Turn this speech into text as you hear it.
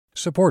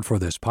Support for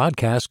this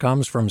podcast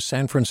comes from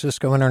San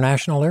Francisco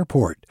International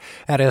Airport.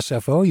 At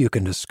SFO, you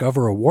can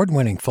discover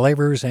award-winning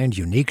flavors and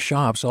unique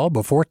shops all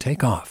before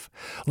takeoff.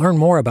 Learn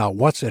more about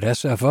what's at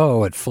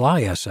SFO at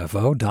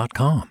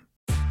flysfo.com.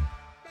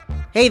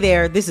 Hey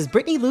there, this is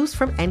Brittany Luce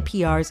from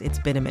NPR's It's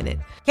Been a Minute.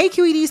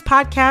 KQED's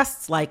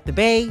podcasts like The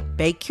Bay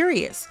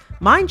Curious,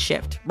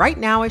 Mindshift, Right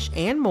Nowish,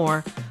 and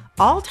more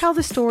all tell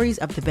the stories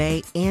of the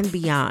Bay and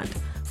beyond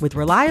with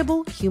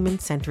reliable,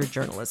 human-centered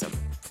journalism.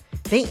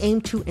 They aim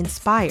to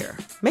inspire,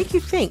 make you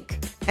think,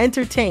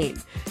 entertain,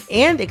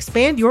 and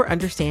expand your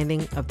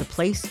understanding of the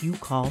place you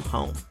call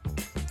home.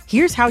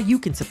 Here's how you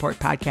can support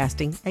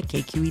podcasting at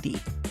KQED.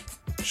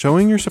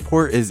 Showing your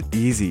support is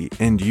easy,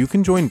 and you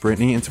can join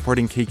Brittany in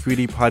supporting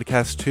KQED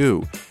Podcast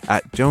too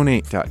at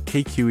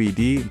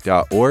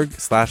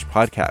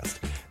donate.kqed.org/podcast.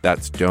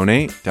 That's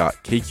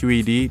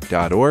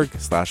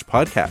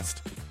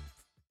donate.kqed.org/podcast.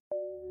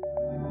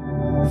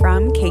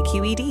 From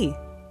KQED.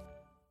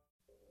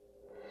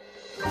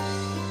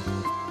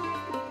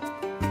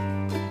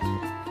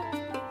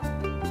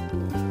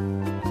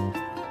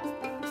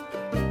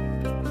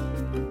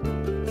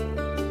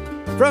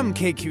 From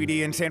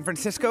KQED in San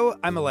Francisco,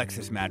 I'm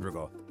Alexis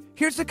Madrigal.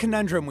 Here's the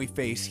conundrum we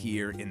face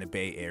here in the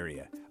Bay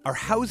Area. Our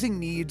housing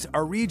needs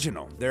are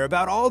regional. They're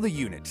about all the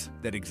units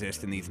that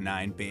exist in these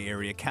 9 Bay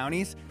Area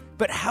counties,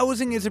 but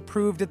housing is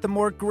approved at the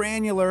more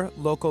granular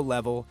local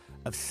level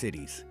of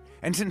cities.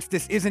 And since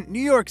this isn't New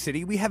York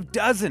City, we have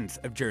dozens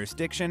of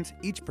jurisdictions,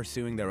 each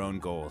pursuing their own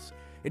goals.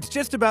 It's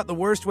just about the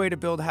worst way to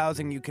build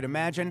housing you could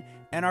imagine,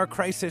 and our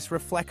crisis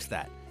reflects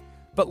that.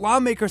 But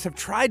lawmakers have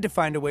tried to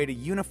find a way to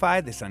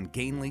unify this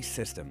ungainly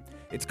system.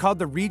 It's called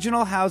the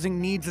Regional Housing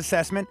Needs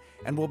Assessment,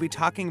 and we'll be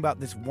talking about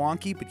this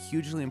wonky but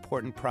hugely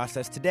important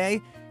process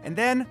today. And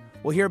then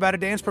we'll hear about a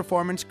dance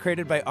performance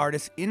created by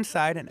artists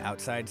inside and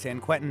outside San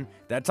Quentin.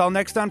 That's all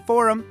next on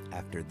Forum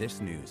after this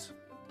news.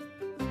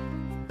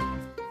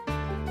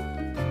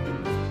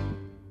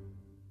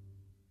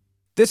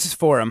 This is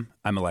Forum.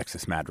 I'm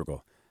Alexis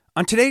Madrigal.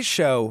 On today's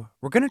show,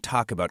 we're going to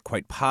talk about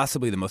quite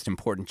possibly the most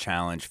important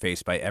challenge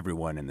faced by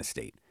everyone in the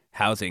state: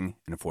 housing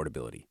and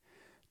affordability.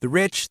 The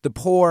rich, the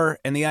poor,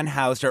 and the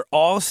unhoused are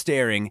all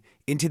staring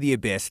into the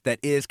abyss that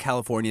is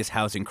California's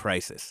housing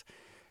crisis.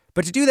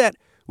 But to do that,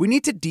 we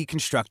need to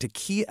deconstruct a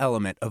key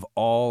element of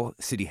all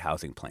city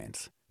housing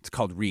plans. It's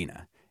called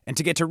RHNA. And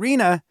to get to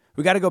RHNA,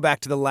 we got to go back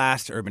to the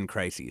last urban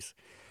crises.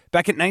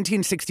 Back in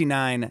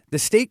 1969, the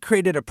state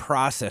created a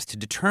process to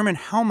determine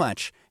how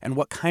much and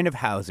what kind of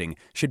housing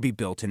should be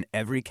built in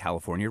every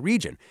California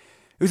region.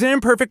 It was an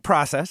imperfect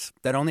process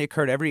that only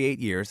occurred every 8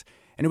 years,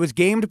 and it was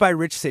gamed by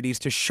rich cities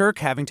to shirk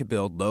having to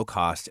build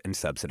low-cost and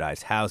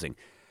subsidized housing.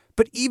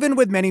 But even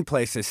with many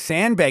places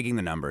sandbagging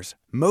the numbers,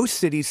 most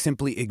cities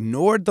simply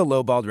ignored the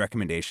lowballed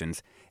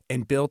recommendations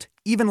and built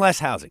even less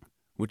housing,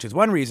 which is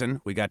one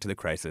reason we got to the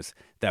crisis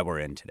that we're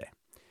in today.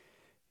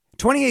 In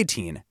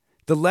 2018,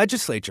 the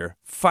legislature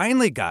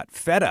finally got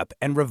fed up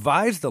and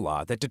revised the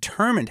law that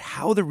determined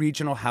how the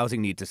Regional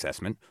Housing Needs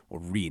Assessment, or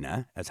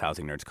RHNA, as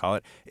housing nerds call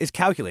it, is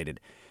calculated.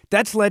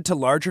 That's led to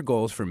larger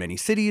goals for many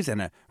cities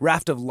and a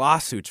raft of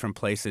lawsuits from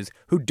places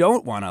who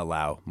don't want to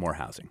allow more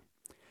housing.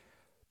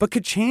 But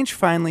could change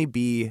finally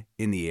be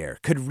in the air?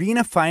 Could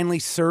RHNA finally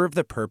serve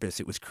the purpose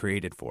it was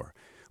created for,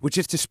 which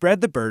is to spread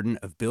the burden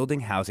of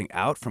building housing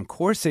out from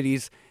core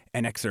cities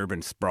and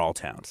exurban sprawl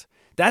towns?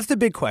 That's the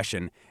big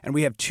question, and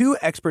we have 2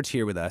 experts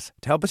here with us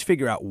to help us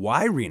figure out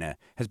why RHNA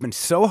has been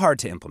so hard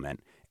to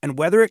implement and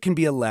whether it can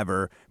be a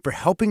lever for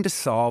helping to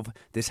solve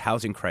this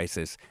housing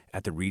crisis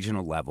at the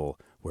regional level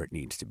where it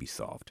needs to be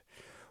solved.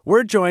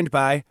 We're joined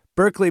by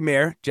Berkeley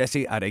Mayor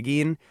Jesse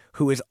Adeguin,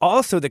 who is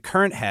also the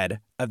current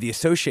head of the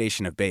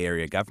Association of Bay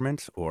Area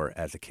Governments, or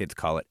as the kids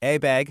call it,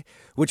 ABAG,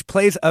 which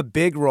plays a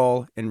big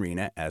role in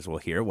RHNA, as we'll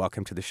hear.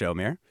 Welcome to the show,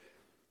 Mayor.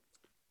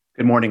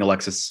 Good morning,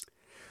 Alexis.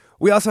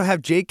 We also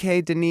have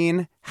J.K.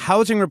 Deneen,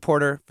 housing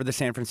reporter for the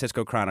San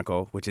Francisco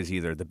Chronicle, which is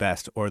either the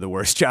best or the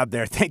worst job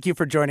there. Thank you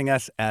for joining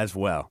us as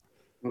well.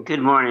 Good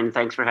morning.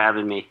 Thanks for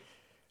having me.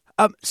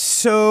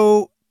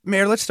 So,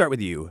 Mayor, let's start with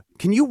you.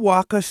 Can you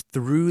walk us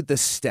through the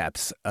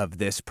steps of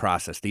this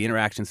process, the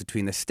interactions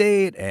between the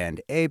state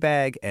and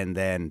ABAG and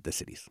then the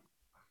cities?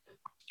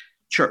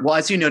 Sure. Well,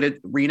 as you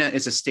noted, RHNA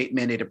is a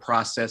state-mandated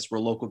process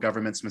where local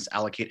governments must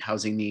allocate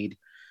housing need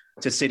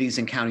to cities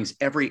and counties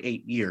every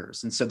 8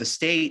 years. And so the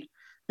state,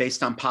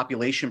 based on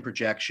population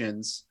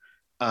projections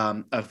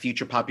of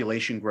future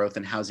population growth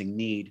and housing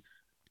need,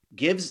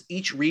 gives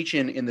each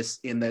region in the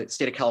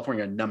state of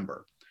California a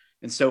number.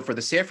 And so for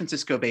the San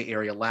Francisco Bay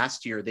Area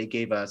last year, they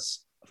gave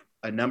us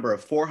a number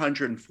of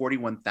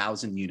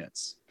 441,000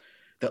 units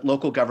that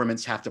local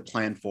governments have to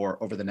plan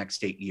for over the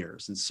next 8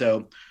 years. And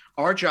so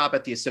our job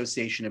at the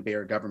Association of Bay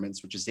Area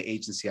Governments, which is the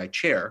agency I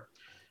chair,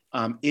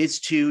 is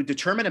to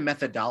determine a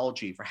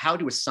methodology for how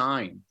to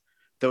assign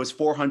those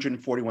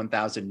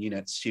 441,000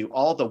 units to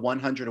all the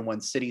 101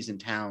 cities and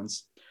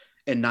towns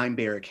and 9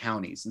 Bay Area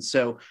counties. And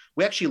so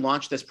we actually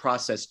launched this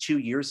process 2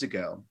 years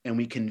ago, and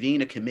we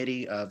convened a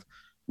committee of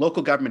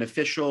local government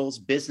officials,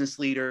 business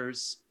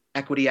leaders,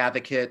 equity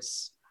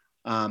advocates,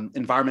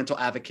 environmental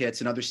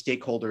advocates, and other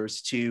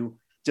stakeholders to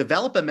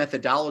develop a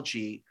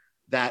methodology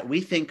that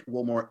we think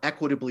will more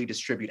equitably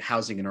distribute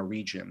housing in our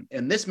region.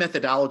 And this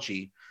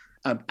methodology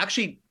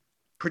actually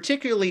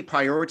particularly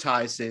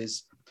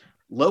prioritizes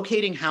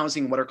locating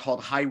housing in what are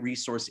called high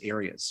resource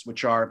areas,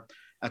 which are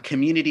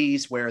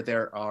communities where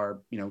there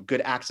are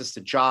good access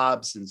to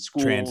jobs and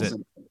schools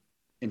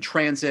and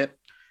transit.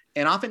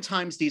 And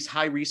oftentimes these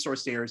high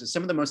resource areas are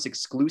some of the most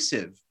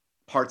exclusive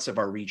parts of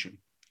our region.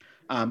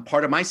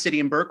 Part of my city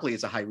in Berkeley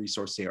is a high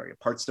resource area.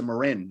 Parts of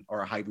Marin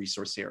are a high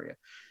resource area.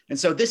 And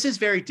so this is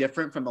very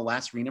different from the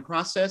last RHNA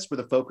process, where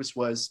the focus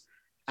was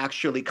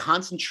actually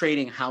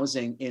concentrating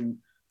housing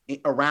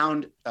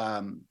around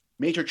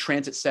major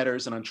transit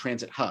centers and on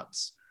transit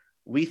hubs.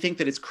 We think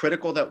that it's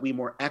critical that we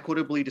more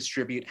equitably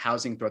distribute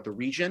housing throughout the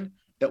region,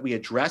 that we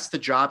address the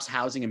jobs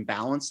housing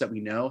imbalance that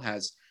we know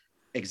has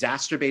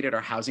exacerbated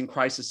our housing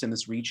crisis in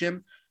this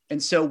region.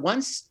 And so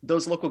once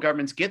those local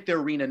governments get their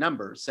RHNA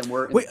numbers, and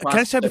we're Wait, can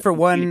I stop you for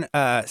one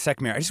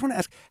sec, Mayor? I just want to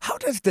ask, how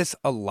does this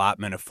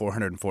allotment of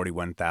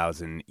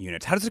 441,000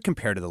 units, how does it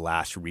compare to the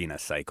last RHNA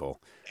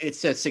cycle?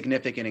 It's a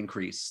significant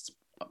increase,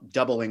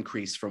 double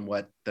increase from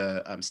what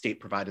the state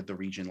provided the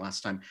region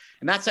last time.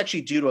 And that's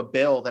actually due to a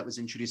bill that was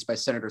introduced by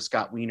Senator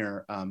Scott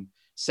Wiener,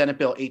 Senate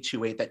Bill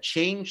 828, that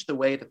changed the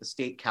way that the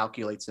state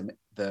calculates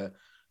the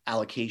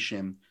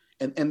allocation.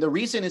 And the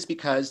reason is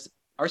because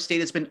our state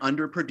has been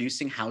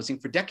underproducing housing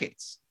for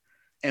decades.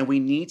 And we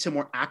need to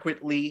more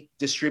accurately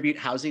distribute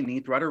housing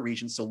need throughout our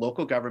region so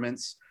local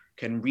governments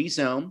can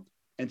rezone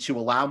and to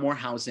allow more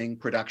housing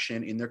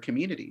production in their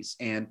communities.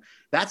 And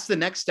that's the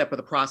next step of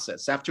the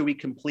process. After we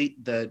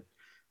complete the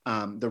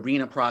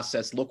RHNA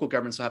process, local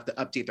governments will have to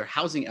update their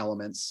housing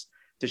elements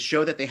to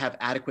show that they have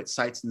adequate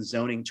sites and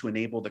zoning to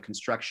enable the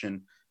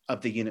construction of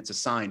the units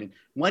assigned. And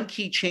one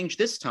key change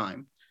this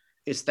time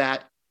is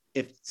that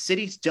if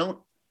cities don't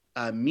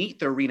meet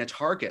their RHNA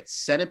targets,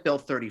 Senate Bill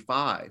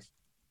 35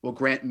 will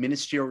grant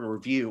ministerial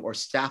review or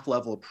staff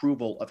level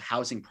approval of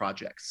housing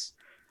projects.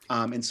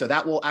 And so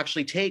that will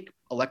actually take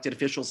elected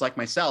officials like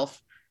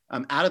myself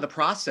out of the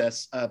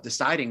process of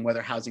deciding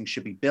whether housing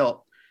should be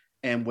built,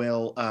 and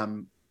will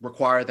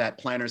require that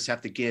planners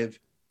have to give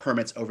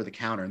permits over the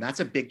counter. And that's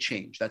a big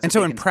change. And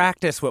so in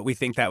practice, what we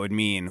think that would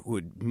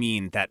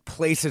mean that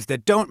places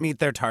that don't meet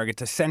their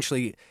targets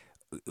essentially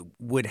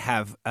would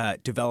have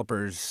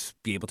developers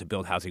be able to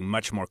build housing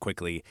much more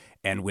quickly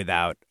and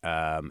without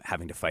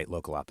having to fight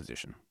local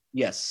opposition.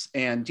 Yes.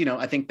 And,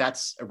 I think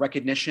that's a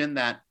recognition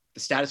that the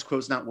status quo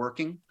is not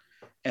working,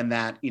 and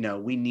that,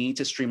 we need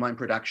to streamline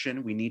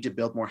production. We need to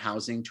build more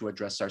housing to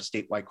address our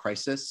statewide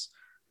crisis.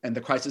 And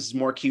the crisis is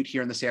more acute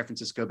here in the San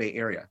Francisco Bay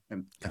Area.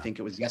 And I think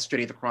it was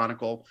yesterday, the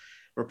Chronicle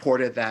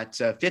reported that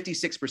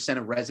 56%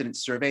 of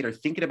residents surveyed are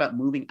thinking about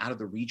moving out of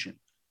the region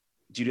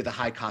due to the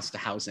high cost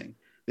of housing.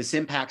 This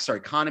impacts our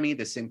economy.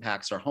 This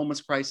impacts our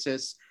homeless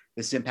crisis.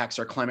 This impacts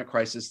our climate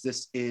crisis.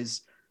 This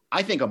is,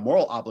 I think, a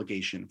moral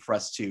obligation for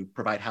us to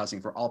provide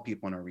housing for all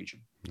people in our region.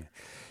 Yeah.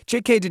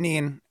 J.K.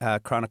 Deneen,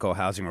 Chronicle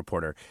housing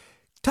reporter.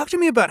 Talk to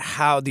me about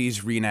how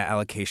these RHNA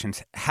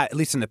allocations, at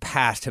least in the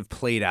past, have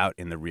played out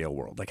in the real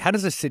world. Like, how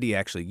does a city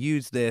actually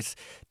use this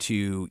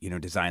to,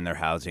 design their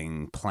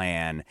housing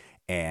plan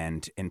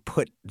and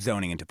put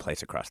zoning into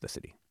place across the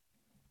city?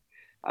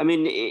 I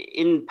mean,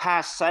 in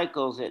past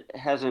cycles, it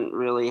hasn't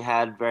really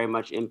had very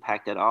much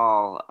impact at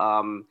all.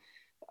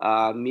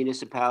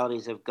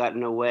 Municipalities have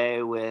gotten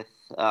away with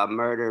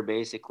murder,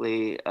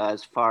 basically,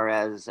 as far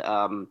as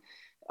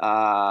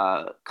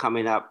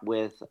coming up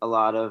with a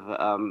lot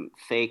of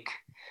fake.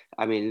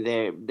 I mean,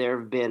 there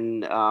have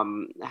been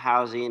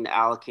housing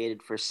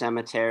allocated for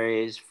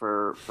cemeteries,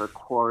 for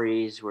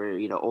quarries, where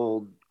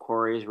old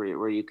quarries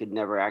where you could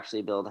never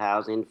actually build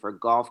housing, for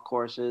golf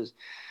courses.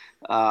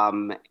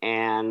 And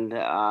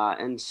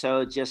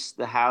so just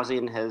the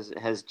housing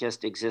has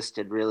just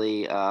existed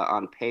really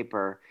on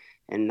paper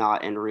and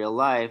not in real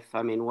life.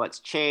 I mean, what's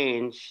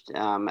changed,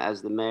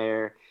 as the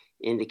mayor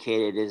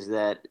indicated, is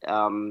that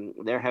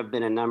there have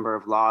been a number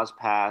of laws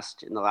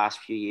passed in the last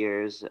few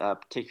years,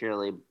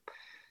 particularly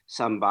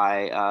some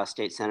by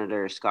State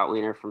Senator Scott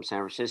Wiener from San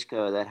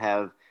Francisco, that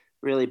have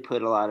really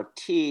put a lot of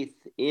teeth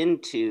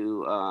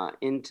into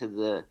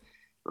the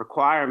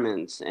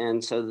requirements.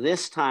 And so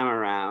this time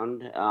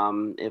around,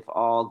 if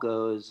all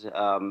goes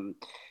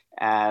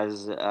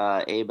as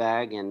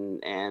ABAG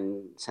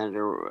and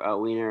Senator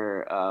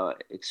Wiener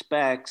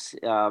expects,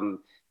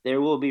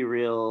 there will be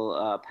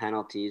real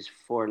penalties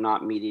for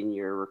not meeting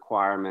your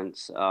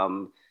requirements.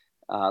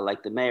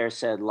 Like the mayor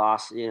said,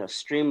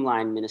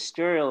 streamlined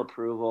ministerial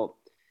approval.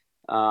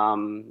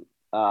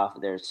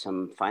 There's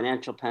some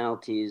financial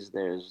penalties.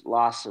 There's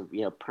loss of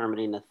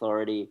permitting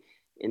authority.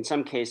 In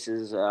some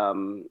cases,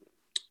 even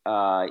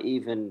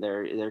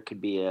there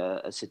could be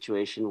a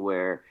situation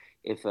where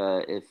if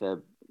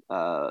a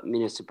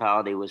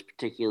municipality was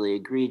particularly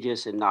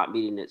egregious in not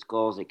meeting its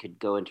goals, it could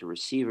go into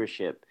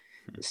receivership.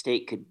 The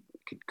state could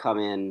come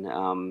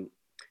in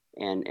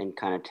and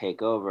kind of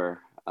take over.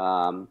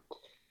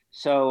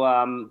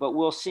 So, but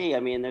we'll see. I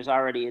mean, there's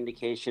already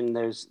indication.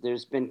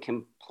 There's been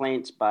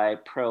complaints by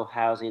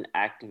pro-housing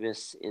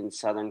activists in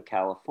Southern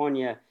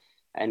California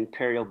and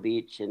Imperial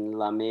Beach and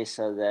La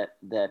Mesa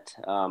that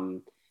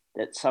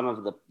some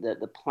of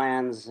the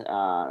plans,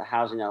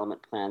 housing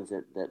element plans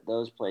that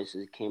those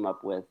places came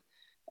up with,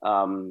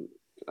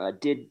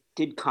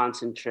 did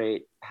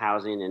concentrate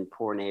housing in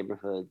poor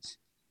neighborhoods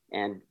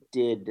and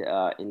did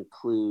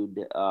include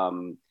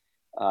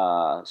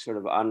sort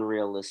of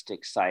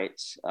unrealistic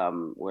sites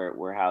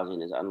where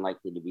housing is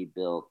unlikely to be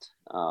built.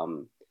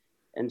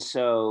 And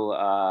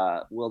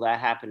so will that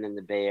happen in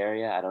the Bay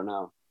Area? I don't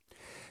know.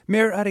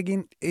 Mayor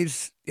Arreguin,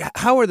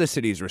 how are the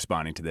cities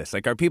responding to this?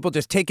 Like, are people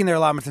just taking their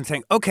allotments and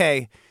saying,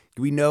 okay,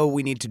 we know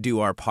we need to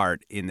do our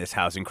part in this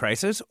housing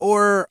crisis?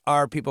 Or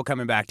are people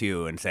coming back to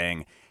you and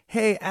saying,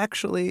 hey,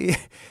 actually,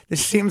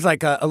 this seems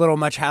like a little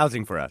much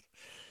housing for us?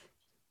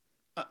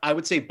 I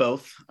would say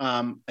both.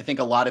 I think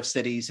a lot of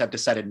cities have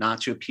decided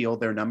not to appeal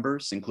their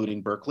numbers,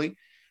 including Berkeley.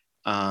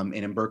 And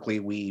in Berkeley,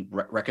 we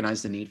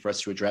recognize the need for us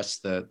to address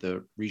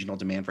the regional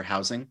demand for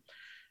housing.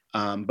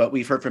 But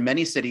we've heard from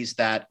many cities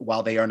that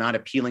while they are not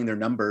appealing their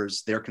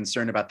numbers, they're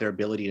concerned about their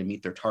ability to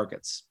meet their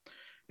targets,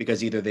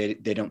 because either they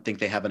don't think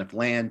they have enough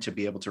land to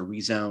be able to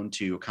rezone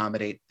to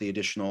accommodate the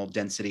additional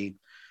density.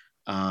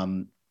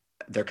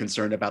 They're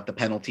concerned about the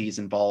penalties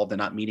involved in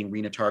not meeting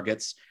RHNA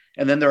targets.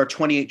 And then there are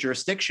 28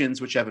 jurisdictions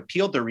which have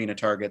appealed their RHNA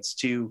targets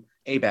to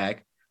ABAG.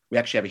 We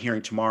actually have a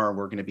hearing tomorrow.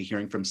 We're going to be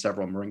hearing from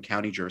several Marin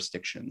County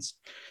jurisdictions.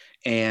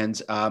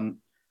 And,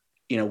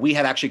 we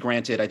have actually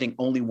granted, I think,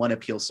 only one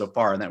appeal so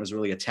far, and that was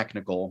really a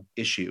technical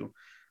issue.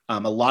 A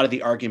lot of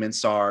the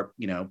arguments are,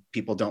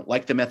 people don't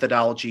like the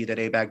methodology that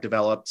ABAG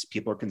developed.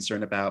 People are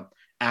concerned about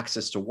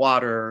access to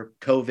water,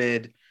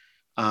 COVID,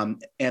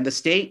 and the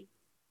state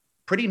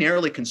pretty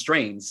narrowly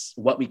constrains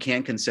what we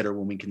can consider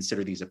when we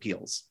consider these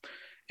appeals.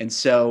 And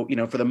so,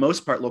 for the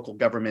most part, local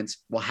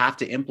governments will have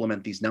to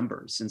implement these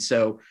numbers. And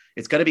so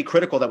it's going to be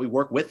critical that we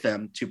work with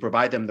them to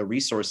provide them the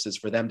resources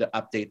for them to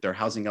update their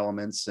housing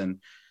elements and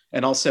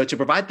also to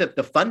provide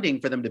the funding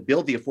for them to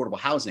build the affordable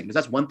housing. Because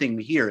that's one thing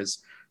we hear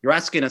is you're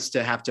asking us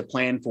to have to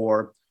plan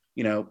for,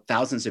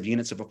 thousands of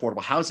units of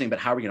affordable housing, but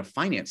how are we going to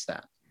finance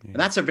that? Yeah. And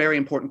that's a very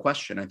important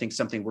question. I think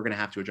something we're going to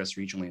have to address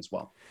regionally as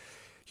well.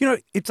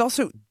 It's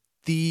also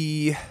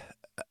the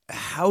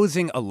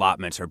housing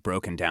allotments are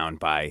broken down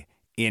by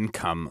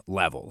income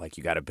level. Like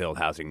you got to build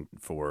housing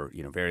for,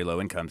 very low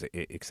incomes,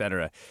 et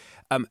cetera.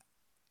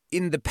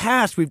 In the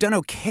past, we've done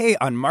okay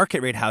on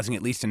market rate housing,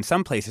 at least in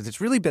some places.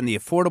 It's really been the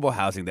affordable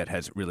housing that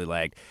has really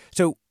lagged.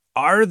 So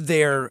are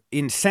there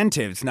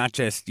incentives, not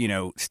just,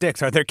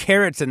 sticks? Are there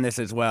carrots in this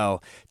as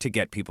well to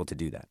get people to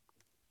do that?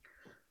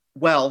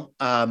 Well,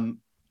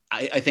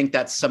 I think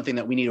that's something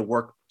that we need to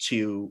work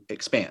to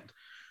expand.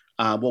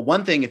 Well,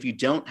 one thing, if you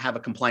don't have a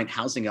compliant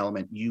housing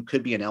element, you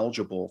could be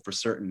ineligible for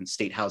certain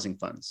state housing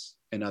funds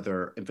and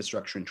other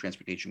infrastructure and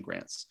transportation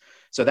grants.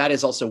 So that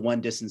is also one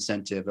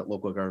disincentive that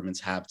local governments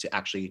have to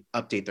actually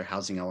update their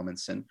housing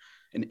elements and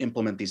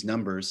implement these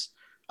numbers.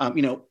 At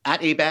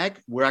ABAG,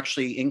 we're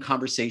actually in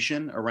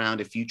conversation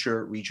around a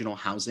future regional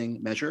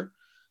housing measure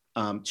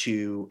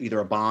to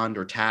either a bond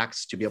or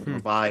tax to be able to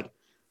provide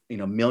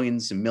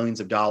millions and millions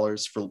of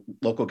dollars for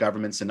local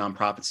governments and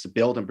nonprofits to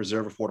build and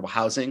preserve affordable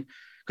housing.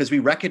 Because we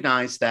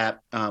recognize that,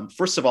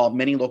 first of all,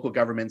 many local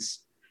governments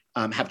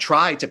have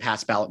tried to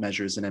pass ballot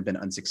measures and have been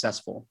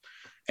unsuccessful.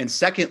 And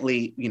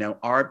secondly,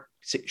 our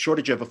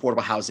shortage of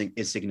affordable housing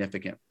is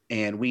significant,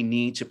 and we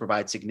need to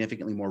provide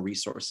significantly more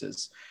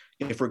resources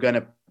if we're going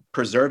to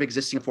preserve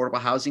existing affordable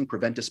housing,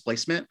 prevent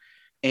displacement,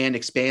 and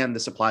expand the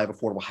supply of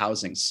affordable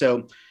housing.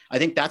 So I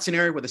think that's an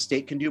area where the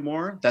state can do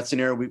more. That's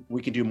an area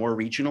we can do more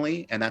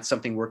regionally, and that's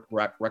something we're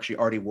actually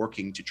already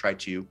working to try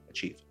to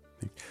achieve.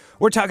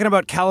 We're talking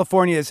about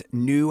California's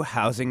new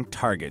housing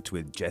targets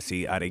with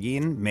Jesse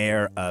Arreguin,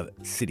 mayor of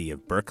City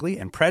of Berkeley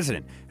and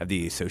president of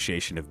the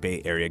Association of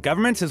Bay Area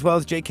Governments, as well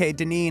as J.K.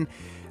 Deneen,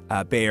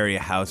 Bay Area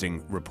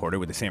housing reporter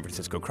with the San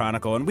Francisco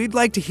Chronicle. And we'd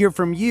like to hear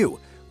from you.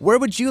 Where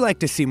would you like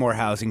to see more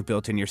housing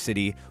built in your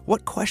city?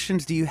 What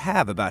questions do you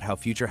have about how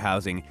future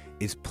housing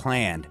is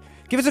planned?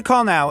 Give us a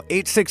call now,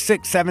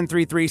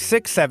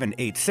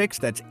 866-733-6786.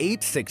 That's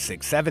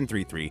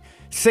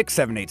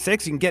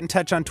 866-733-6786. You can get in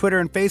touch on Twitter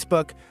and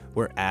Facebook.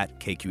 We're at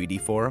KQED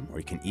Forum, or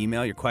you can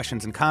email your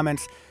questions and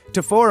comments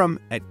to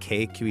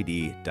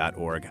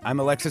forum@kqed.org. I'm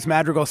Alexis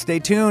Madrigal. Stay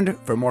tuned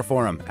for more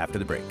Forum after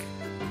the break.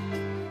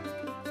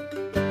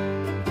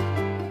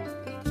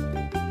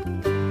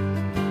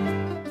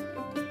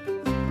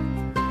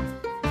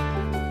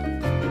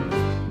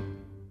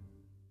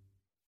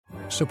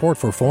 Support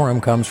for Forum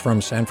comes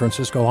from San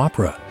Francisco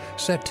Opera.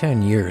 Set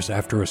 10 years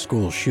after a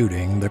school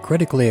shooting, the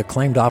critically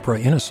acclaimed opera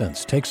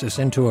Innocence takes us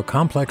into a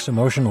complex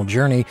emotional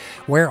journey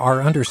where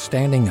our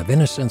understanding of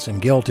innocence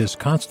and guilt is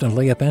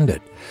constantly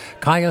upended.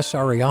 Kaya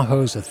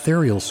Sariaho's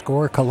ethereal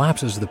score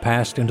collapses the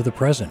past into the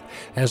present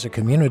as a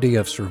community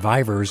of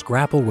survivors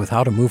grapple with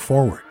how to move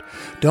forward.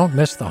 Don't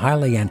miss the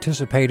highly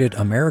anticipated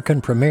American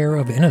premiere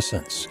of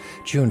Innocence,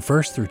 June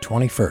 1st through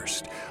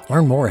 21st.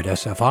 Learn more at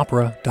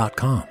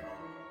sfopera.com.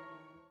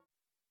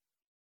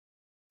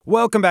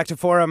 Welcome back to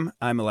Forum.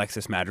 I'm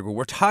Alexis Madrigal.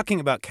 We're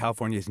talking about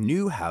California's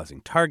new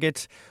housing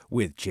targets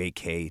with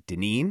J.K.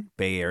 Deneen,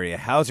 Bay Area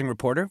housing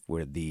reporter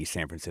with the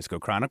San Francisco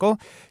Chronicle,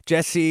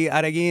 Jesse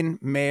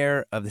Araguin,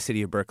 mayor of the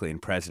city of Berkeley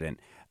and president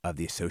of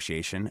the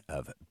Association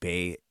of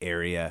Bay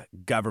Area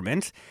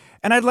Governments.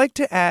 And I'd like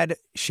to add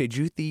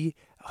Shejuthi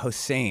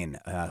Hossain,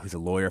 who's a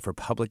lawyer for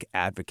Public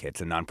Advocates,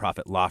 a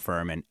nonprofit law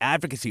firm and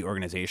advocacy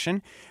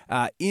organization,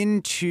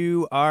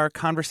 into our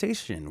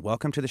conversation.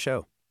 Welcome to the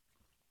show.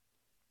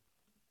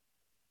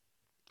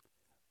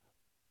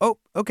 Oh,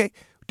 okay.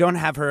 Don't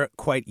have her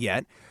quite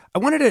yet. I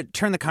wanted to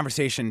turn the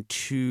conversation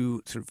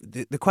to sort of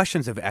the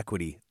questions of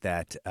equity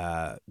that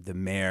the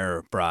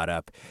mayor brought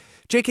up.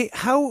 JK,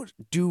 how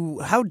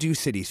do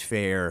cities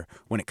fare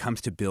when it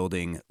comes to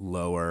building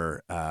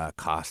lower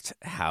cost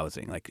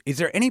housing? Like, is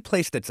there any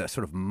place that's a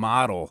sort of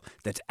model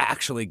that's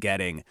actually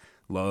getting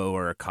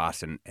lower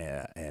cost and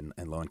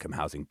low income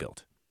housing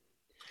built?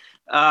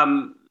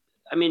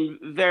 I mean,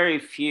 very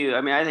few.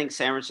 I mean, I think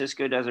San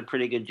Francisco does a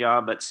pretty good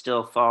job, but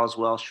still falls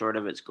well short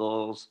of its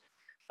goals.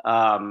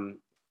 I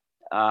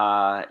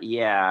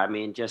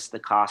mean, just the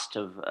cost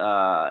of,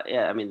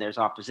 I mean, there's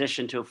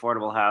opposition to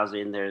affordable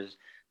housing. There's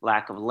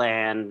lack of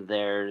land.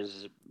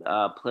 There's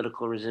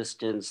political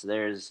resistance.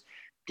 There's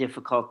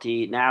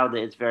difficulty now that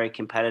it's very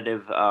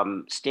competitive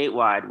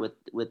statewide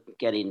with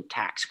getting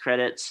tax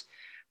credits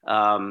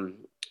and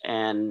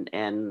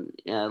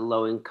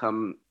low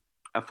income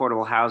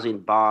affordable housing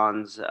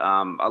bonds.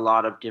 A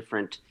lot of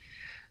different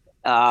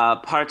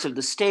parts of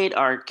the state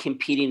are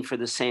competing for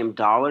the same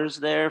dollars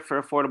there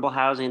for affordable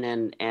housing,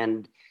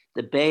 and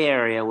the Bay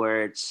Area,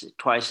 where it's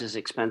twice as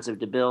expensive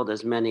to build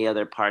as many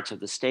other parts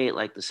of the state,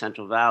 like the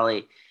Central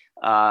Valley,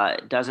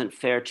 doesn't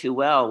fare too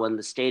well when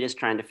the state is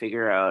trying to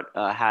figure out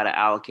how to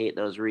allocate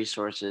those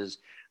resources.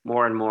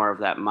 More and more of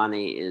that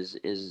money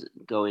is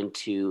going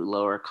to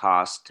lower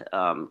cost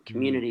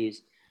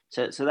communities.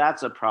 So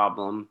that's a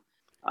problem.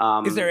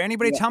 Is there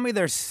anybody? Yeah. Tell me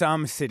there's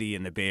some city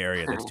in the Bay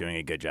Area that's doing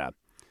a good job.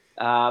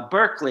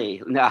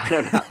 Berkeley. No, I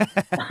don't know.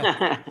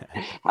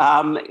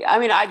 I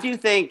mean, I do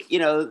think,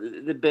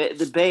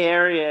 the Bay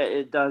Area,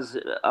 it does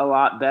a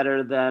lot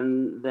better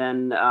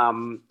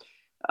than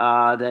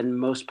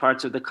most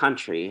parts of the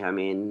country. I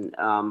mean,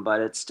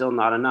 but it's still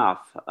not enough,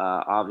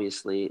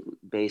 obviously,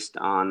 based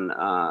on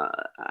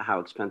how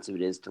expensive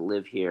it is to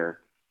live here.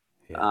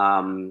 Yeah.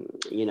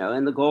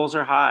 And the goals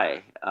are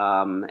high,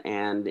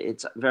 and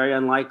it's very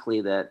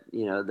unlikely that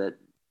that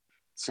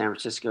San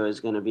Francisco is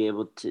going to be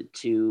able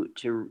to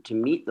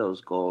meet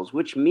those goals,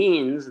 which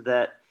means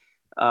that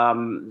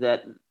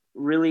that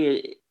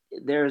really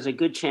there's a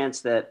good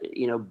chance that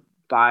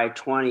by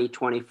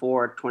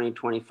 2024,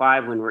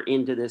 2025, when we're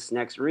into this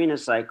next RHNA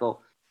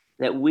cycle,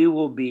 that we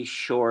will be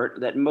short.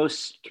 That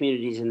most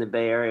communities in the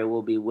Bay Area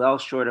will be well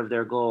short of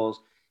their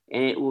goals.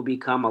 And it will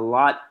become a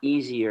lot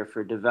easier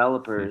for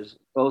developers,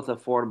 both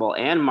affordable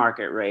and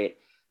market rate,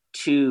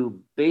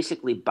 to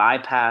basically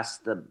bypass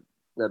the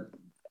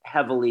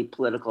heavily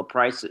political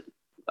process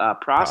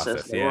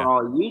that we're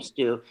all used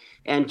to,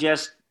 and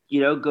just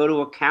go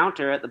to a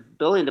counter at the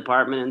building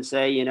department and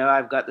say,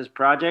 I've got this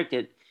project.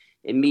 It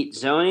meets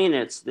zoning.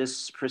 It's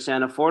this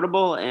percent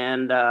affordable,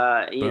 and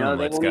they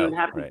won't even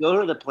have to go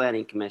to the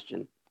planning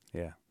commission.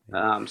 Yeah.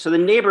 So the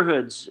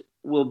neighborhoods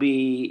will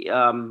be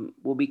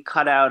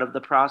cut out of the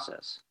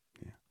process.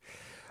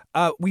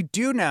 Yeah. We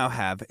do now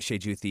have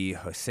Shejuthi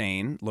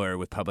Hossain, lawyer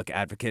with Public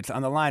Advocates,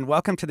 on the line.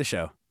 Welcome to the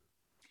show.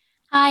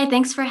 Hi,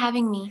 thanks for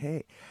having me.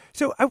 Hey.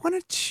 So I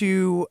wanted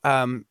to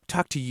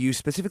talk to you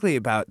specifically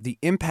about the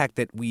impact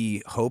that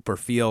we hope or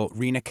feel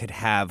RHNA could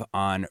have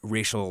on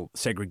racial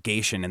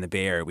segregation in the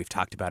Bay Area. We've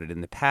talked about it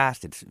in the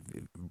past. It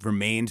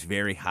remains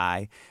very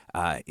high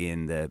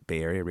in the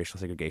Bay Area, racial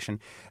segregation.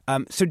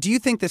 So do you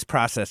think this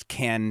process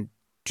can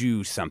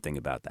do something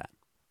about that?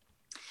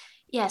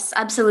 Yes,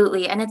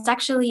 absolutely. And it's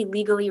actually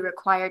legally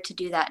required to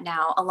do that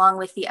now, along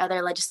with the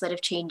other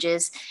legislative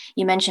changes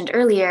you mentioned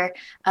earlier.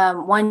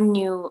 One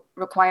new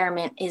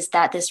requirement is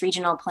that this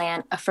regional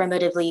plan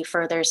affirmatively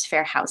furthers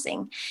fair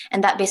housing.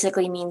 And that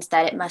basically means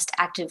that it must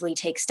actively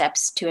take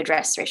steps to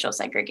address racial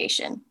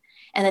segregation.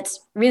 And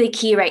it's really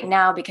key right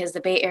now because the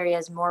Bay Area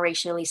is more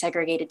racially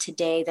segregated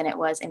today than it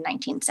was in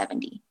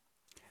 1970.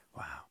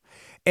 Wow.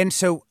 And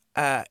so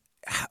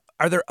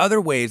are there other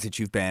ways that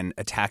you've been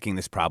attacking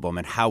this problem,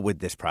 and how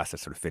would this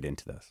process sort of fit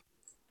into those?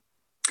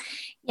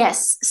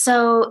 Yes.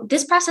 So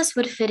this process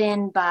would fit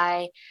in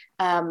by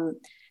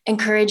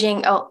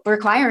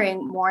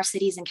requiring more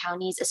cities and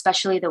counties,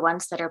 especially the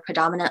ones that are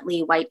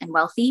predominantly white and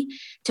wealthy,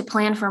 to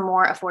plan for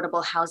more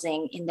affordable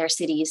housing in their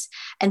cities.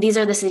 And these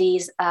are the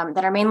cities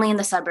that are mainly in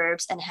the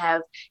suburbs and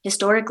have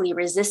historically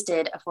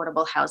resisted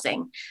affordable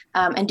housing.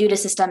 And due to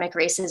systemic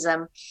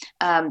racism,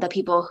 the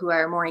people who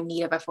are more in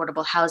need of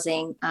affordable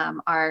housing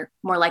are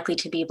more likely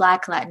to be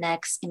Black,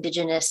 Latinx,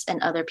 Indigenous,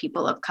 and other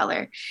people of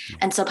color.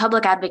 And so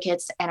Public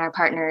Advocates and our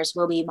partners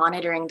will be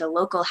monitoring the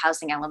local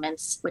housing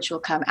elements, which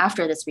will come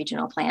after this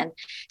regional plan,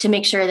 to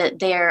make sure that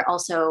they're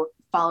also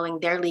following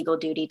their legal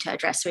duty to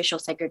address racial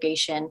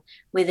segregation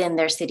within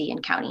their city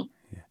and county.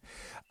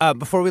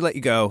 Before we let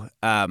you go,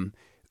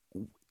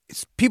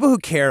 people who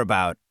care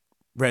about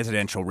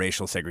residential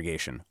racial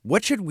segregation,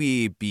 what should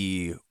we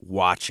be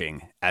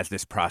watching as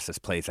this process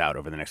plays out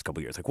over the next couple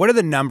of years? Like, what are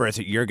the numbers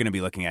that you're going to be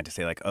looking at to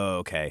say, like, oh,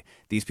 okay,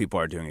 these people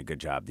are doing a good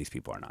job, these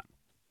people are not?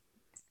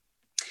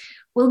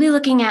 We'll be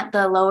looking at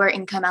the lower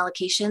income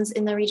allocations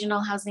in the regional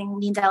housing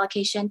needs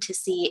allocation to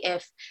see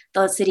if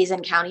those cities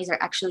and counties are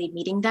actually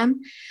meeting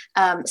them.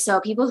 So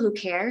people who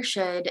care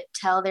should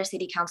tell their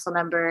city council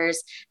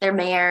members, their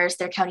mayors,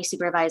 their county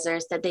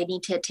supervisors that they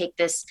need to take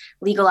this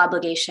legal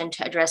obligation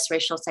to address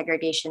racial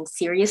segregation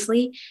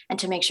seriously and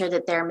to make sure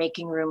that they're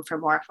making room for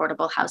more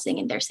affordable housing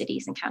in their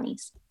cities and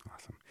counties.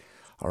 Awesome.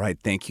 All right.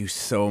 Thank you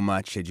so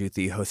much,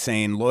 Ejuthi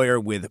Hossain,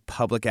 lawyer with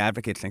Public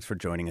Advocates. Thanks for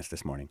joining us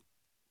this morning.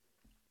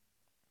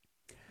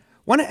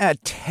 Want to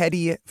add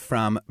Teddy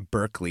from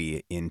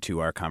Berkeley into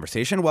our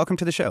conversation. Welcome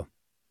to the show.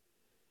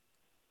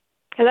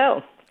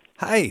 Hello.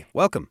 Hi,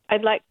 welcome.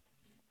 I'd like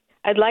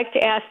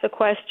to ask the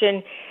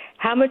question,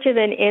 how much of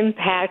an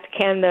impact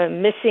can the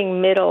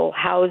missing middle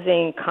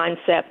housing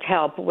concept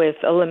help with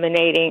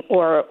eliminating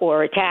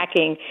or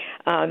attacking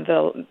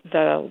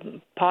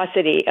the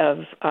paucity of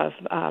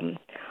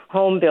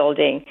home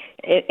building?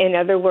 In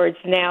other words,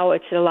 now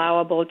it's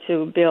allowable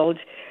to build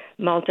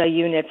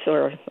multi-units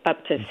or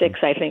up to 6,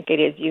 I think it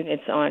is,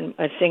 units on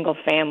a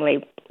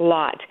single-family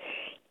lot.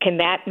 Can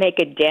that make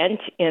a dent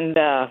in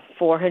the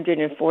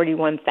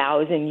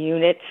 441,000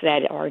 units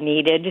that are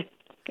needed?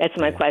 That's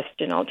my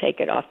question. I'll take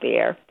it off the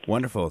air.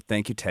 Wonderful.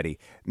 Thank you, Teddy.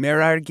 Mayor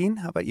Arreguín,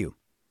 how about you?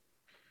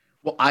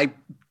 Well, I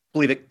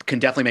believe it can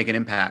definitely make an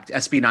impact.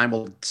 SB 9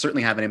 will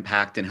certainly have an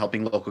impact in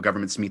helping local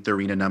governments meet their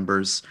RHNA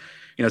numbers.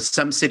 You know,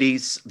 some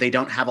cities, they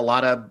don't have a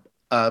lot of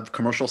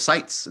commercial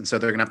sites. And so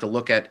they're going to have to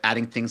look at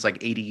adding things like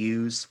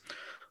ADUs,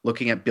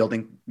 looking at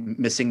building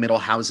missing middle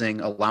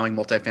housing, allowing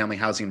multifamily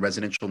housing in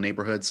residential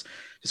neighborhoods.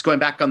 Just going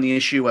back on the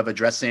issue of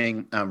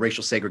addressing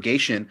racial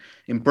segregation,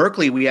 in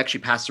Berkeley, we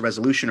actually passed a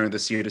resolution earlier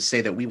this year to say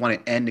that we want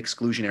to end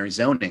exclusionary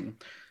zoning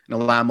and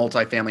allow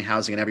multifamily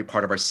housing in every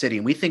part of our city.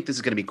 And we think this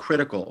is going to be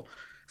critical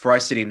for our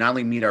city to not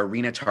only meet our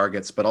RHNA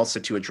targets, but also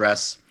to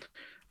address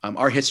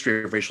our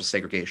history of racial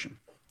segregation.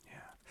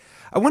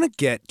 I want to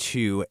get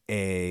to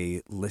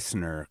a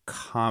listener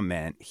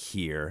comment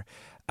here.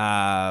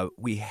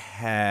 We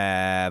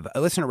have a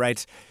listener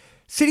writes,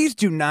 cities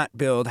do not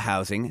build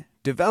housing,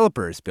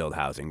 developers build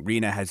housing.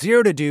 RHNA has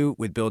zero to do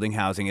with building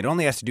housing. It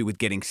only has to do with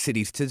getting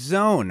cities to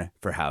zone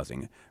for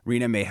housing.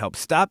 RHNA may help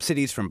stop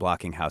cities from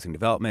blocking housing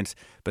developments,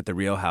 but the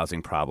real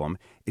housing problem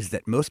is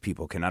that most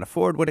people cannot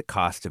afford what it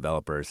costs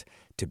developers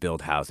to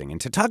build housing. And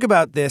to talk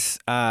about this,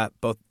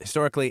 both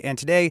historically and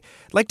today,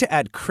 I'd like to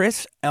add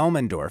Chris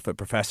Elmendorf, a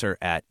professor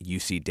at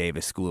UC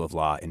Davis School of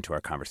Law, into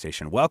our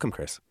conversation. Welcome,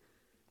 Chris.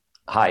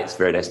 Hi, it's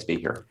very nice to be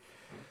here.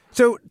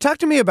 So talk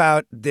to me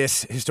about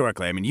this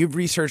historically. I mean, you've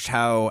researched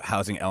how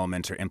housing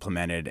elements are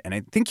implemented, and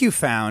I think you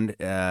found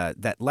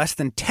that less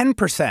than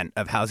 10%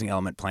 of housing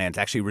element plans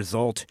actually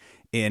result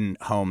in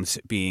homes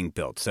being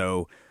built.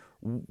 So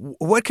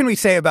what can we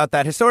say about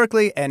that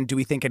historically, and do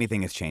we think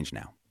anything has changed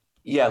now?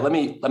 Yeah, let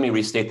me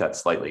restate that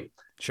slightly.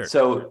 Sure.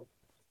 So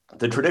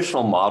the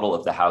traditional model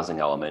of the housing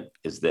element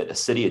is that a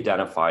city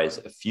identifies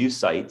a few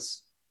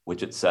sites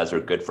which it says are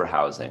good for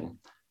housing,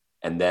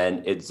 and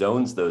then it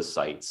zones those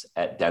sites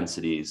at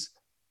densities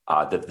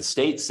that the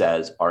state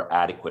says are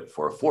adequate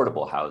for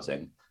affordable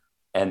housing.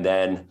 And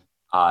then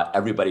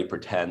everybody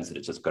pretends that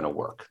it's just going to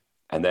work.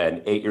 And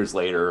then 8 years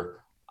later,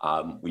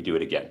 we do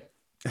it again.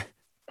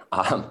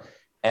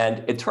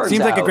 And it turns out—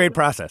 Seems like a great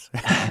process.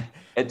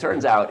 It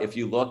turns out if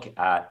you look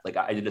at, like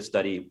I did a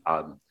study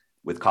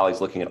with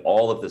colleagues looking at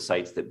all of the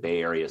sites that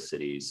Bay Area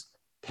cities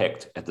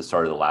picked at the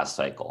start of the last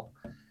cycle.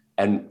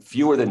 And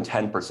fewer than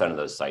 10% of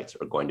those sites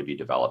are going to be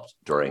developed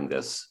during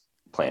this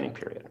planning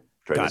period,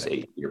 during this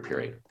 8-year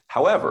period.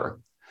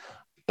 However,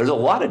 there's a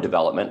lot of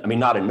development, I mean,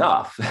 not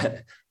enough,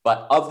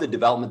 but of the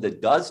development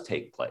that does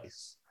take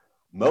place,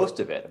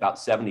 most of it, about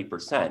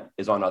 70%,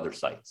 is on other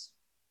sites.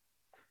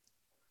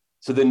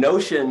 So the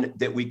notion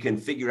that we can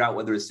figure out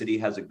whether a city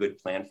has a good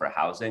plan for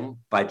housing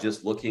by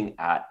just looking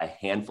at a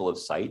handful of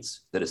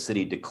sites that a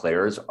city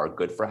declares are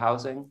good for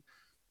housing,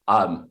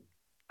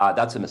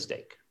 that's a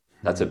mistake.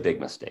 That's a big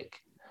mistake.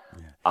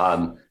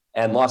 Yeah.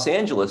 And Los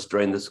Angeles,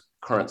 during this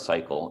current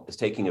cycle, is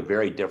taking a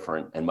very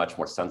different and much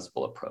more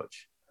sensible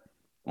approach.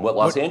 And what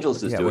Los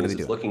Angeles is doing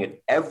is looking at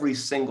every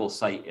single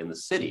site in the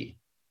city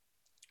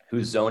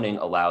whose zoning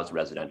allows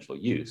residential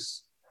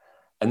use.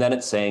 And then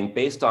it's saying,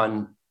 based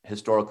on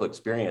historical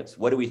experience,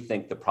 what do we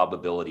think the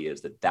probability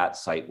is that that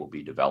site will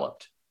be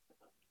developed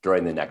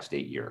during the next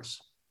 8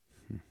 years?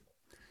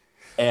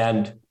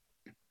 And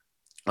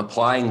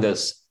applying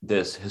this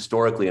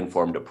historically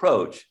informed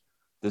approach,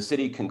 the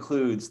city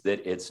concludes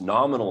that its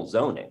nominal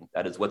zoning,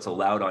 that is what's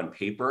allowed on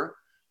paper,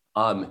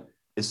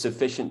 is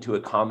sufficient to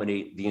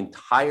accommodate the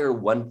entire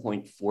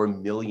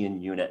 1.4 million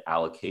unit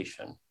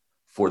allocation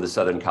for the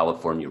Southern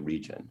California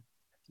region.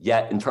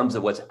 Yet in terms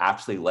of what's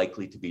actually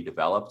likely to be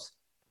developed,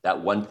 that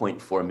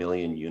 1.4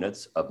 million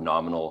units of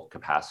nominal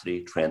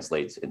capacity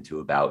translates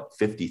into about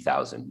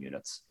 50,000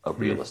 units of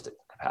realistic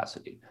capacity.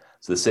 capacity.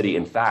 So the city,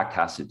 in fact,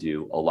 has to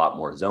do a lot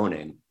more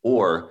zoning,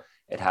 or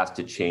it has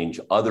to change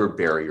other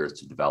barriers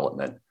to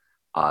development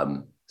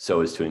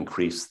so as to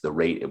increase the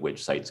rate at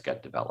which sites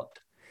get developed.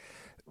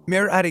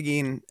 Mayor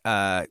Adegin,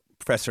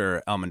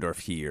 Professor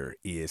Elmendorf here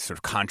is sort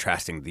of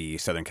contrasting the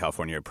Southern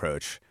California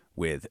approach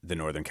with the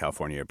Northern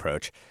California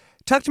approach.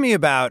 Talk to me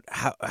about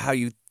how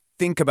you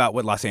think about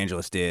what Los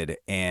Angeles did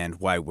and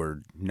why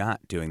we're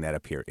not doing that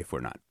up here if we're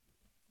not.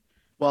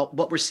 Well,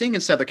 what we're seeing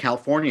in Southern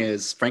California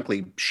is,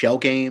 frankly, shell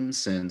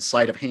games and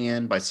sleight of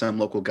hand by some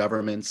local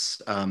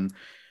governments.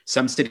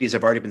 Some cities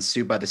have already been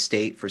sued by the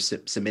state for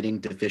submitting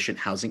deficient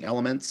housing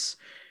elements.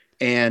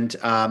 And,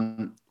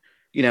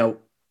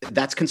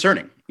 that's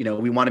concerning.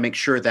 We want to make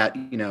sure that,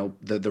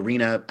 the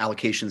RHNA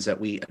allocations that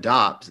we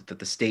adopt, that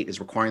the state is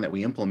requiring that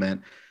we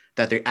implement,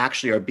 that they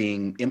actually are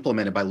being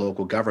implemented by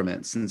local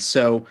governments. And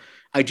so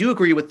I do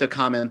agree with the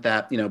comment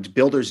that,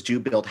 builders do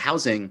build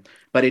housing,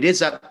 but it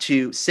is up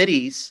to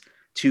cities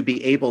to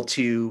be able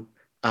to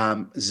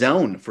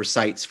zone for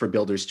sites for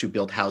builders to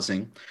build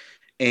housing.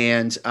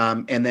 And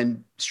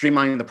then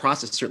streamlining the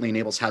process certainly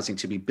enables housing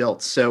to be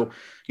built. So,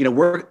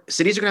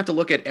 cities are going to have to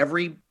look at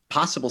every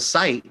possible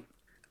site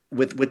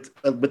with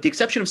the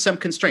exception of some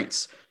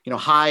constraints.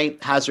 High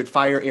hazard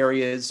fire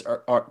areas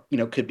are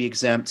could be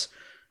exempt.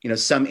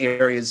 Some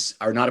areas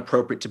are not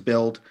appropriate to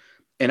build,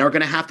 and are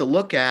going to have to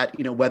look at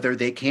whether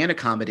they can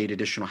accommodate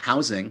additional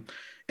housing.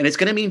 And it's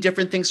going to mean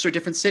different things for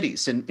different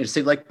cities. And in a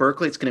city like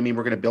Berkeley, it's going to mean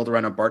we're going to build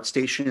around our BART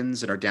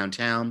stations in our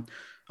downtown,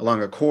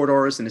 along our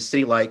corridors. In a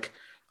city like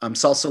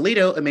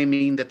Sausalito, it may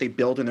mean that they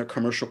build in their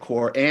commercial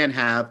core and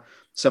have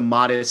some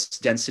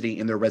modest density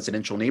in their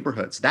residential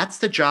neighborhoods. That's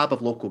the job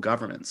of local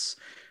governments,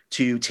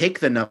 to take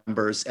the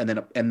numbers and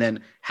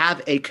then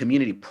have a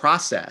community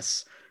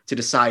process to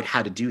decide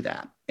how to do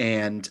that.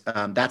 And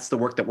that's the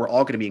work that we're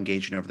all going to be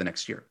engaged in over the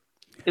next year.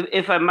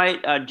 If I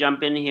might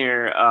jump in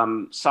here,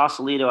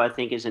 Sausalito, I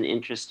think, is an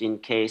interesting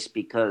case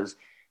because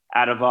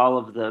out of all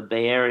of the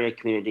Bay Area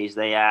communities,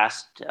 they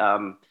asked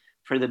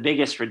for the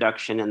biggest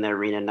reduction in their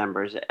RHNA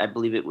numbers. I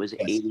believe it was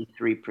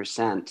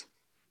 83%.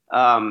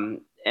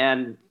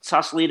 And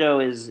Sausalito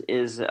is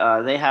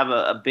they have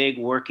a big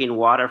working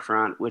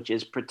waterfront, which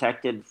is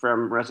protected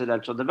from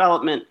residential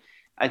development.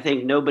 I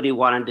think nobody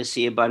wanted to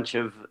see a bunch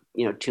of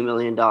 $2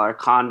 million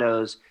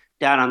condos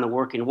down on the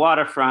working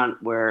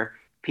waterfront where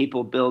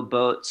people build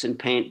boats and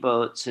paint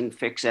boats and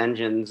fix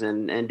engines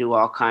and do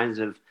all kinds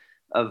of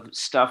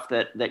stuff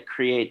that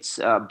creates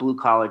blue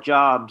collar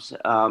jobs.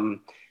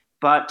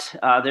 But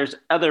there's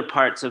other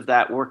parts of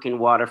that working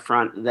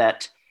waterfront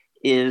that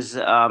is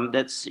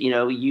that's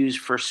used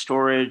for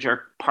storage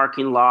or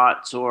parking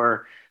lots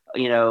or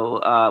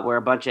where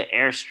a bunch of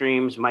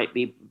Airstreams might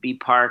be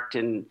parked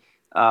and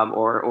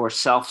or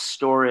self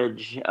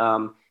storage.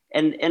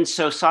 And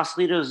so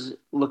Sausalito's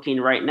looking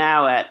right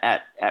now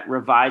at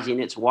revising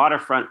its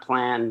waterfront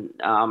plan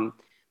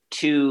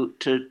to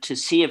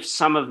see if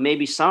some of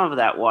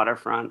that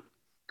waterfront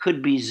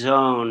could be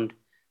zoned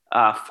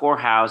for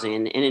housing,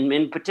 and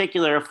in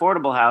particular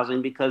affordable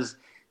housing, because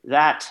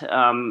that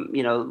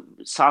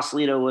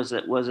Sausalito was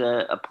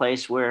a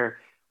place where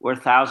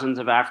thousands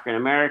of African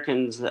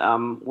Americans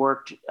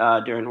worked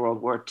during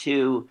World War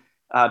II.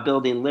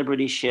 Building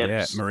Liberty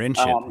ships, Marin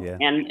ship,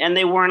 and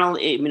they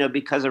weren't,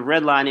 because of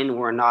redlining,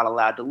 were not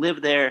allowed to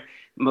live there.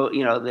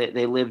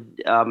 They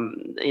lived,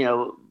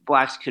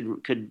 blacks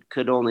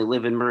could only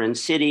live in Marin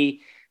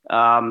City,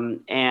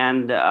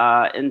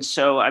 and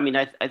so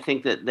I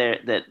think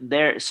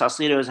that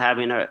Sausalito is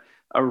having a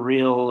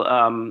real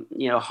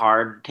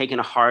taking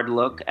a hard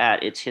look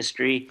at its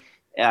history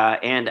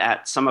and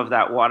at some of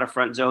that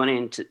waterfront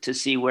zoning to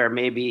see where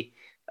maybe.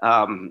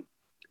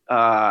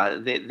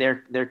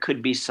 There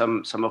could be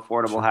some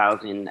affordable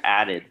housing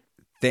added.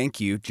 Thank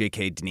you,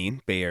 J.K. Deneen,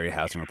 Bay Area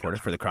housing reporter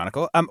for the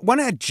Chronicle. Want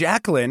to add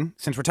Jacqueline,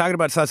 since we're talking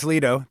about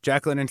Sausalito.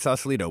 Jacqueline in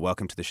Sausalito,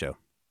 welcome to the show.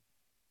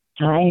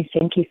 Hi,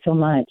 thank you so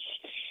much.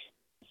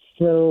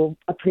 So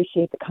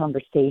appreciate the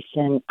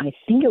conversation. I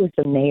think it was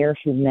the mayor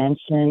who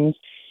mentioned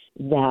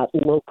that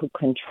local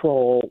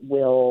control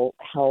will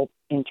help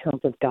in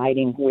terms of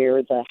guiding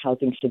where the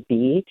housing should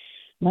be.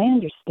 My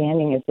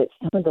understanding is that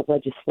some of the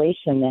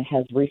legislation that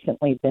has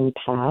recently been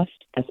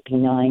passed, SB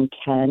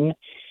 910,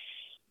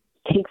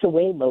 takes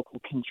away local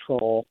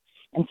control.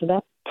 And so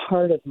that's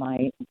part of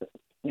my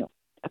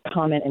a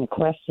comment and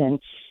question.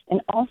 And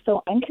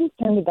also, I'm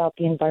concerned about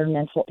the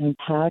environmental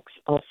impacts,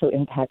 also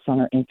impacts on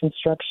our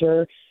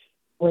infrastructure.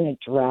 We're in a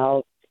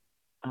drought.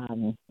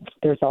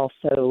 There's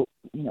also,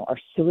 our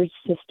sewage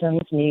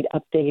systems need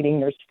updating.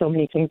 There's so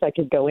many things I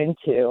could go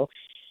into.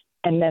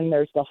 And then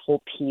there's the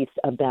whole piece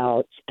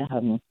about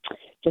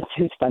just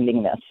who's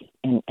funding this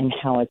and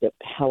how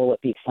will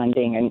it be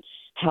funding, and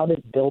how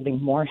does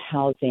building more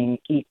housing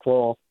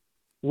equal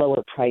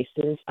lower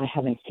prices? I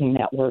haven't seen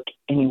that work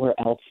anywhere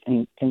else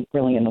in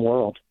really in the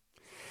world.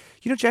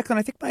 Jacqueline,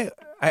 I think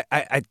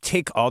I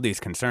take all these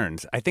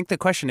concerns. I think the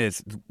question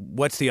is,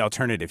 what's the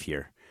alternative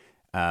here?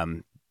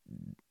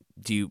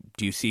 Do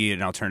you see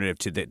an alternative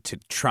to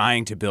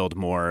trying to build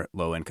more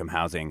low income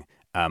housing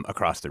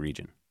across the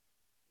region?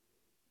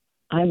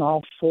 I'm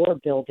all for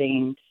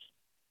building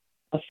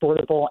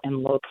affordable and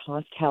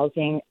low-cost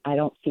housing. I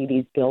don't see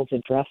these bills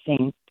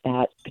addressing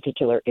that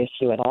particular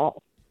issue at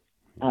all.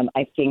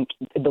 I think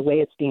the way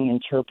it's being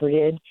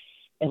interpreted,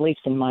 at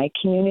least in my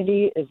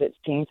community, is it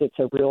seems it's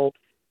a real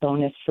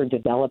bonus for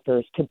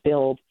developers to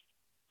build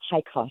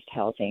high-cost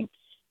housing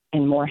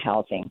and more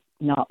housing,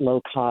 not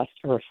low-cost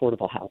or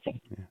affordable housing.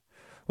 Yeah.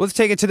 Well, let's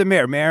take it to the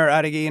mayor, Mayor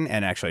Adegin,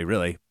 and actually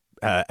really,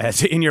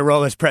 as in your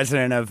role as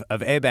president of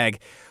ABAG,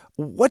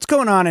 what's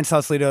going on in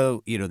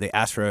Sausalito? They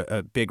asked for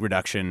a big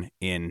reduction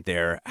in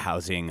their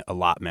housing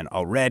allotment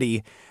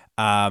already.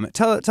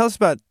 Tell us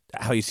about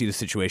how you see the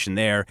situation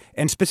there.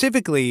 And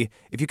specifically,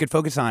 if you could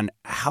focus on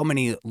how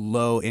many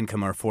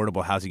low-income or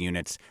affordable housing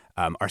units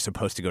are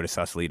supposed to go to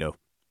Sausalito.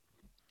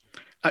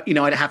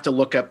 I'd have to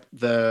look up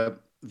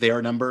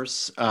their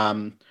numbers.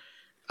 My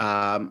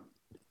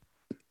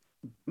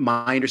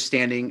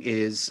understanding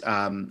is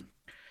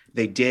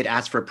they did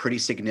ask for a pretty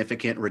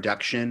significant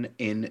reduction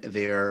in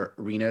their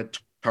RHNA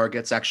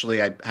targets.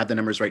 Actually, I have the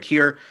numbers right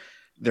here.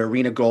 Their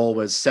RHNA goal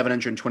was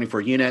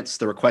 724 units.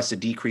 The requested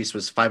decrease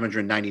was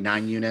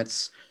 599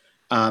 units.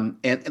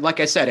 And like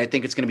I said, I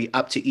think it's going to be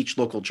up to each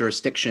local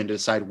jurisdiction to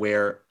decide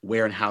where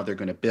and how they're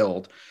going to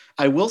build.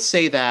 I will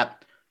say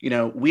that,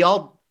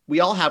 we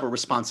all have a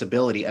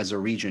responsibility as a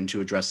region to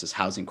address this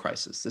housing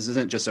crisis. This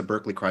isn't just a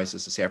Berkeley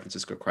crisis, a San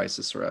Francisco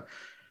crisis, or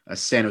a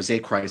San Jose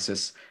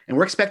crisis. And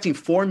we're expecting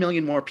 4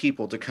 million more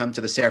people to come to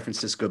the San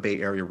Francisco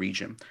Bay Area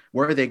region.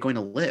 Where are they going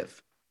to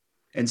live?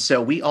 And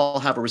so we all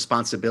have a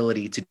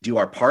responsibility to do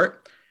our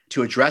part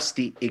to address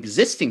the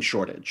existing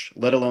shortage,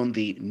 let alone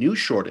the new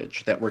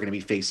shortage that we're going to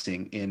be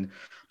facing in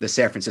the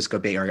San Francisco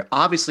Bay Area.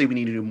 Obviously, we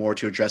need to do more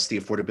to address the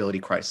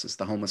affordability crisis,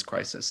 the homeless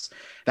crisis.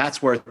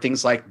 That's where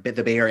things like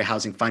the Bay Area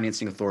Housing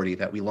Financing Authority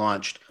that we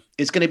launched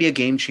is going to be a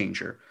game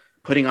changer,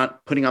 putting on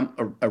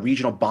a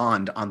regional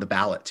bond on the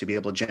ballot to be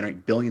able to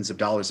generate billions of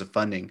dollars of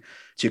funding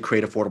to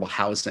create affordable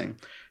housing.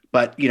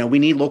 But, we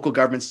need local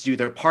governments to do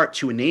their part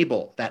to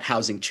enable that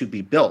housing to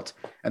be built.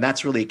 And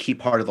that's really a key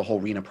part of the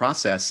whole RHNA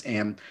process.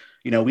 And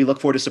we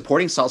look forward to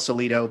supporting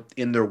Sausalito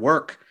in their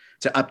work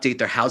to update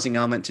their housing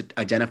element, to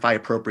identify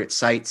appropriate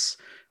sites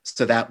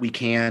so that we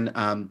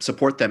can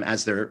support them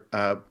as they're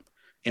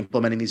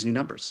implementing these new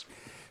numbers.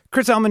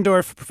 Chris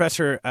Elmendorf,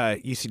 professor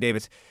at UC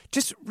Davis,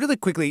 just really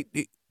quickly,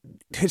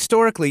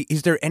 historically,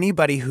 is there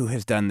anybody who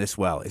has done this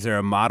well? Is there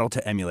a model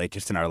to emulate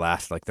just in our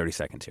last 30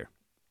 seconds here?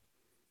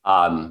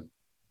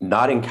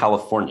 Not in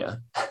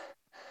California,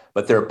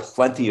 but there are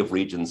plenty of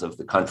regions of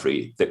the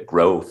country that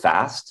grow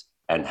fast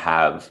and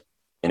have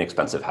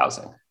inexpensive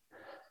housing.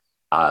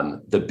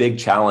 The big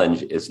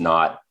challenge is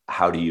not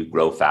how do you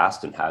grow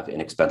fast and have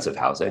inexpensive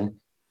housing.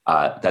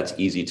 That's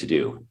easy to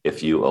do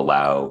if you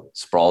allow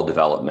sprawl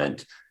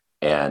development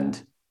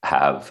and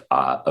have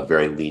a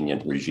very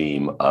lenient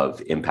regime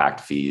of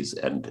impact fees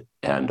and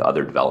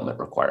other development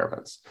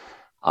requirements.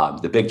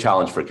 The big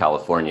challenge for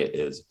California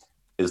is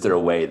there a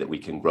way that we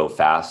can grow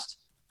fast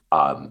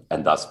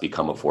and thus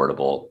become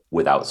affordable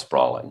without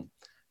sprawling?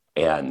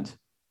 And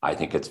I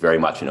think it's very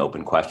much an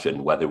open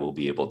question whether we'll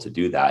be able to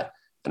do that.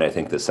 And I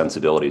think the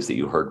sensibilities that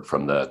you heard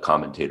from the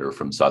commentator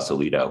from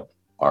Sausalito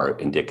are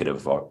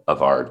indicative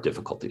of our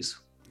difficulties.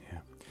 Yeah.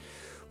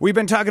 We've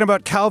been talking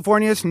about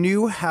California's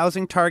new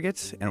housing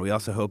targets, and we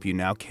also hope you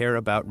now care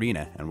about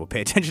RHNA and will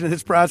pay attention to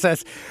this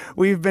process.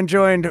 We've been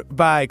joined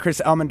by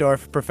Chris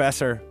Elmendorf,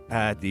 professor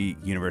at the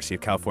University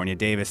of California,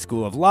 Davis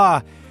School of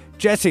Law,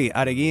 Jesse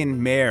Adegin,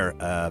 mayor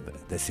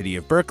of the city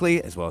of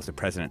Berkeley, as well as the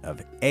president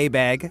of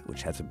ABAG,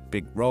 which has a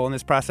big role in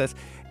this process.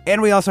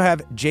 And we also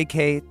have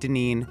J.K.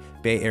 Deneen,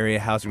 Bay Area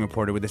housing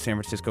reporter with the San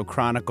Francisco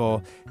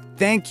Chronicle.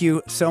 Thank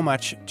you so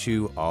much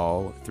to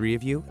all three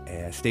of you.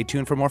 Stay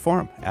tuned for more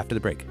Forum after the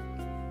break.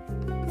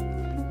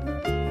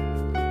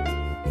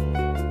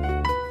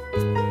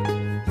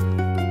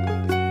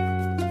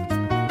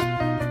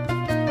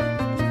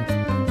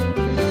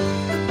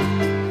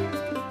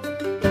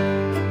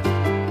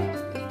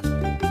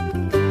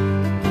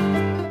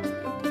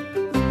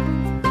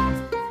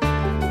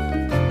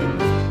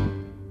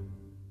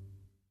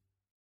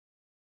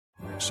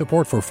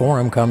 Support for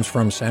Forum comes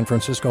from San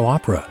Francisco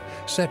Opera.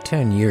 Set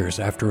 10 years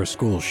after a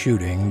school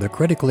shooting, the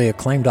critically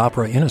acclaimed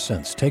opera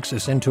Innocence takes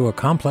us into a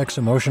complex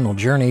emotional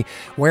journey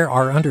where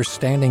our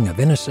understanding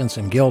of innocence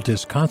and guilt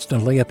is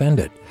constantly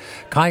upended.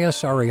 Kaya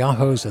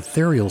Sariaho's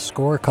ethereal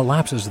score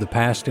collapses the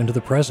past into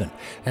the present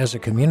as a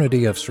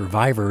community of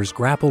survivors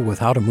grapple with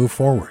how to move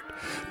forward.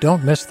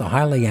 Don't miss the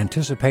highly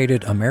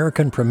anticipated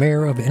American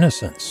premiere of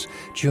Innocence,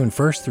 June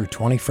 1st through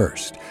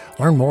 21st.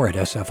 Learn more at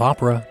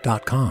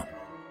sfopera.com.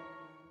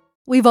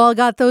 We've all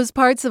got those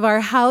parts of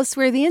our house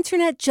where the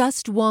internet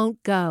just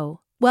won't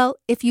go. Well,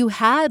 if you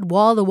had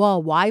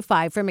wall-to-wall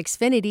Wi-Fi from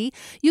Xfinity,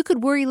 you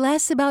could worry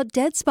less about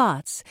dead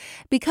spots.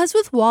 Because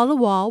with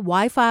wall-to-wall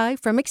Wi-Fi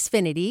from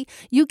Xfinity,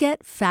 you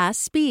get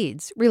fast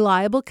speeds,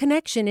 reliable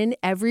connection in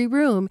every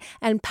room,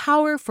 and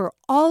power for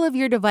all of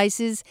your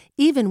devices,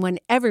 even when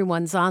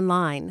everyone's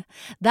online.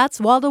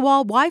 That's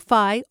wall-to-wall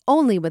Wi-Fi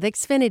only with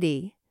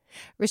Xfinity.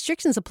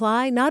 Restrictions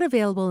apply, not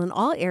available in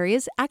all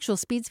areas. Actual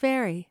speeds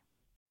vary.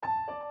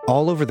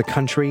 all over the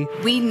country.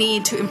 We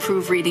need to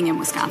improve reading in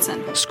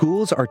Wisconsin.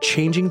 Schools are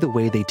changing the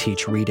way they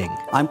teach reading.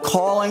 I'm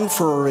calling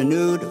for a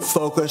renewed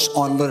focus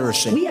on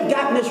literacy. We have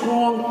gotten this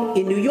wrong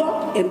in New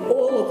York and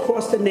all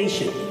across the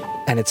nation.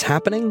 And it's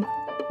happening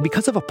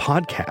because of a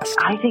podcast.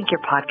 I think your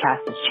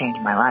podcast has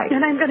changed my life.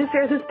 And I'm going to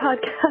share this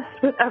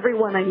podcast with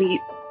everyone I meet.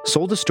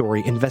 Sold a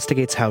Story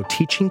investigates how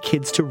teaching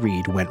kids to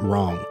read went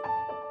wrong.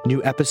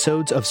 New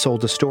episodes of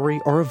Sold a Story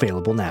are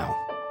available now.